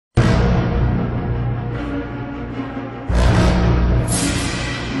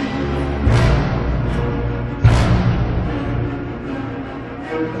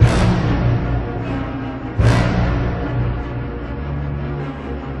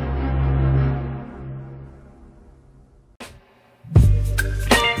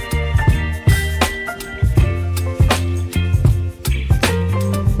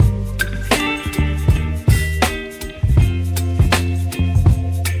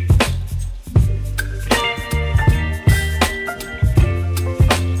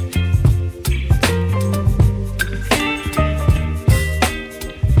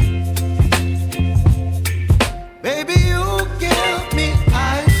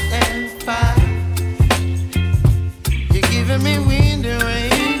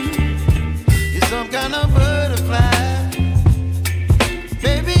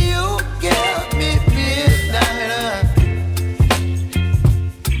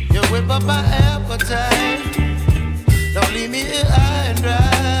up my appetite. Don't leave me here high and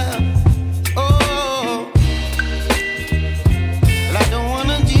dry. Oh, well, I don't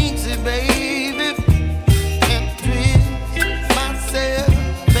wanna jinx it, baby, and twist myself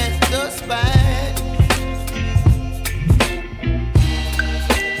at the spine.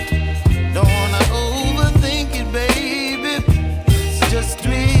 Don't wanna overthink it, baby, so just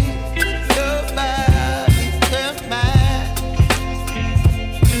twist your body and mine.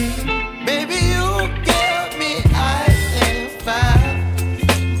 Baby, you give me ice and fire.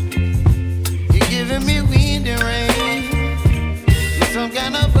 You're giving me wind and rain. You're some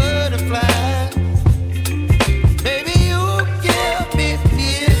kind of butterfly. Baby, you give me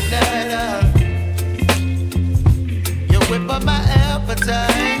midnight. You whip up my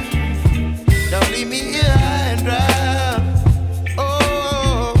appetite. Don't leave me here high and dry.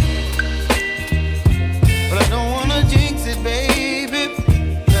 Oh, but I don't wanna jinx it, baby.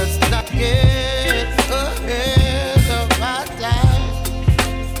 Let's not get ahead of my time.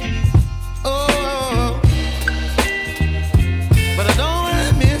 Oh, but I don't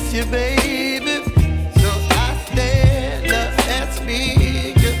wanna miss you, baby. So I stand up and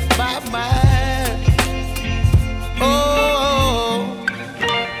speak my mind. Oh.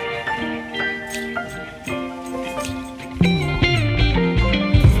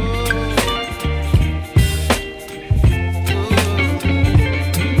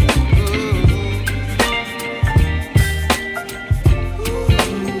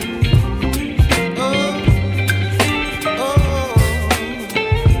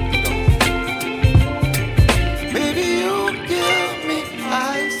 Baby, you give me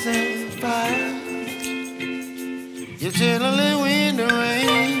ice and fire. You're chilling wind and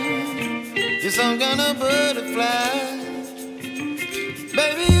rain. You're some kind of butterfly.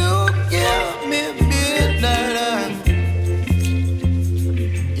 Baby, you give me midnight.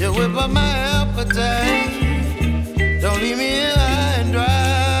 You whip up my appetite. Don't leave me here high and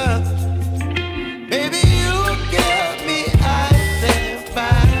dry. Baby, you give me ice and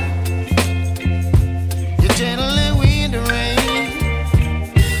fire. You're channeling wind and rain.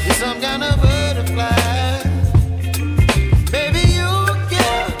 You're some kind of butterfly. Baby, you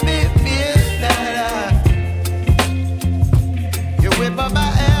give me midnight. You whip up my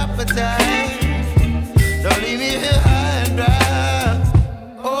appetite. Don't leave me here high and dry.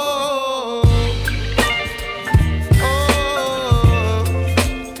 Oh, oh,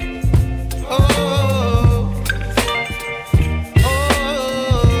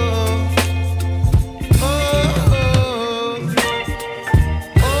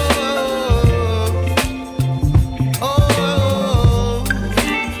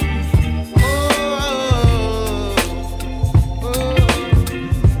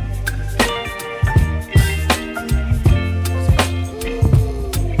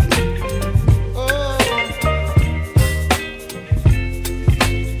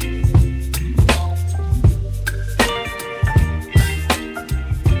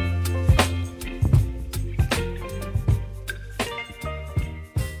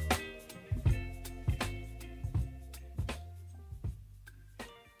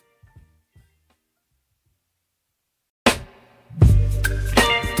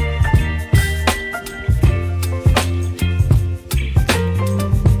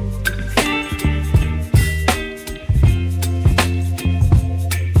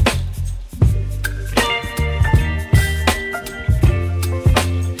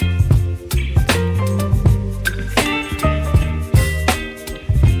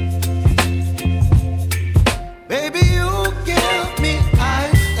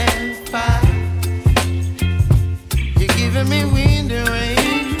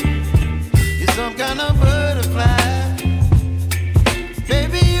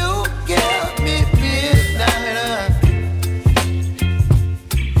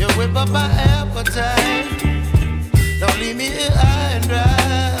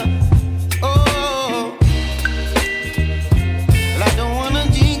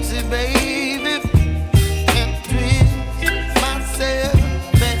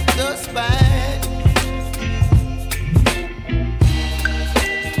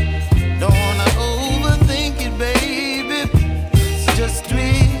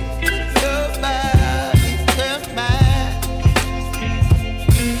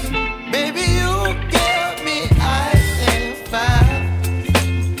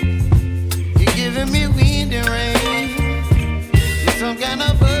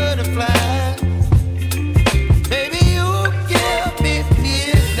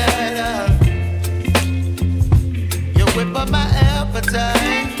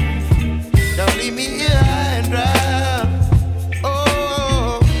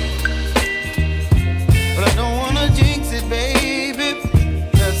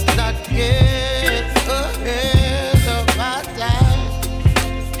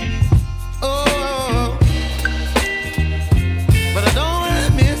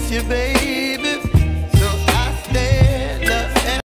 you, baby.